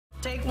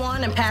Take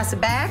one and pass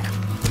it back.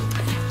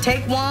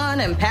 Take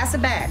one and pass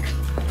it back.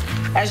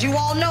 As you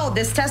all know,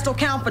 this test will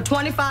count for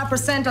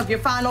 25% of your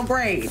final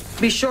grade.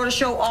 Be sure to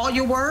show all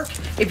your work.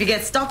 If you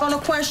get stuck on a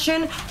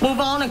question, move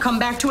on and come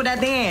back to it at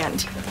the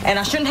end. And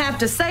I shouldn't have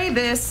to say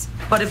this,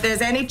 but if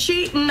there's any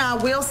cheating, I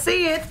will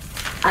see it.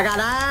 I got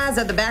eyes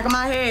at the back of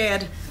my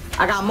head.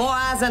 I got more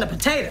eyes than a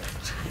potato.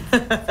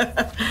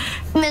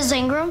 Ms.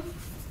 Ingram?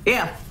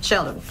 Yeah,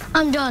 Sheldon.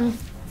 I'm done.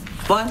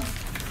 What?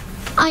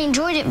 I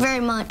enjoyed it very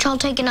much. I'll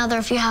take another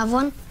if you have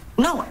one.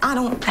 No, I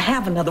don't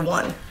have another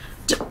one.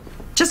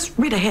 Just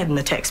read ahead in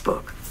the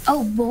textbook.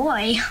 Oh,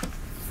 boy.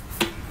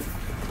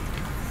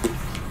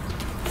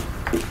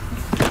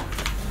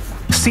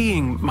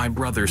 Seeing my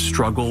brother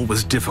struggle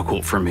was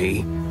difficult for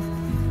me.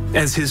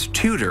 As his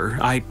tutor,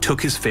 I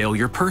took his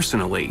failure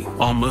personally,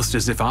 almost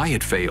as if I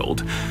had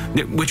failed,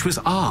 which was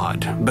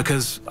odd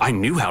because I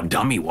knew how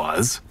dumb he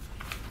was.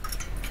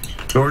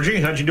 Georgie,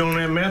 how'd you do on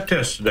that math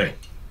test today?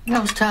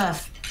 That was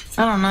tough.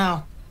 I don't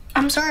know.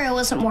 I'm sorry I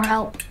wasn't more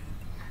help.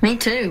 Me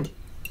too.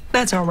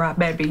 That's all right,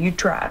 baby. You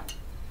tried.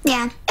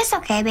 Yeah, it's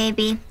okay,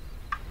 baby.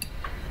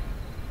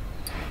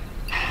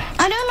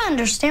 I don't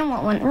understand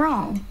what went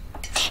wrong.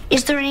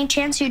 Is there any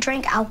chance you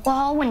drank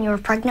alcohol when you were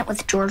pregnant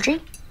with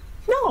Georgie?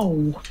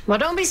 No. Well,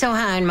 don't be so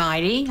high and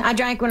mighty. I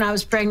drank when I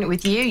was pregnant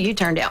with you. You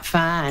turned out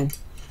fine.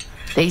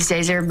 These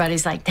days,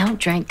 everybody's like, don't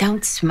drink,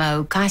 don't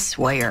smoke. I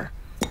swear.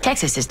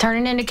 Texas is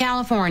turning into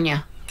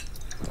California.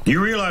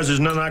 You realize there's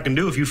nothing I can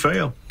do if you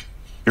fail.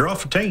 You're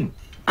off the team.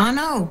 I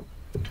know.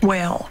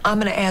 Well, I'm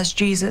going to ask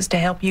Jesus to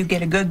help you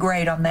get a good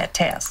grade on that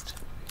test.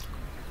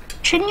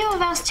 Shouldn't you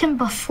have asked him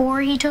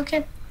before he took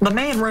it? The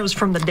man rose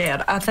from the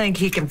dead. I think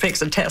he can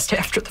fix a test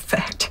after the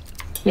fact.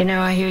 You know,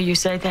 I hear you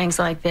say things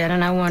like that,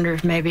 and I wonder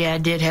if maybe I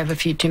did have a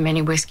few too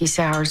many whiskey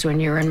sours when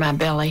you were in my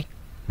belly.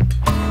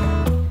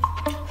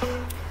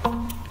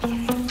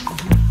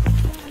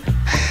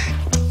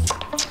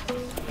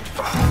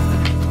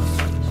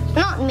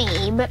 Not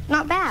me, but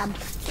not bad.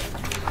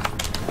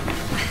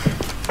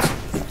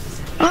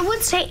 I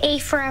would say A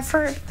for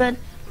effort, but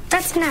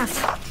that's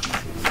enough.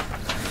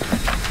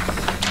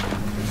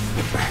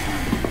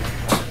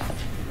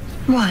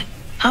 What?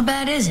 How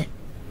bad is it?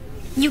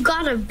 You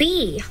got a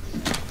B.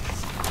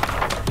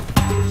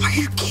 Are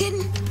you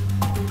kidding?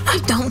 I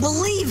don't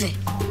believe it.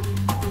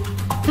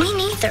 Me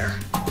neither.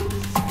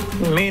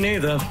 Me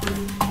neither.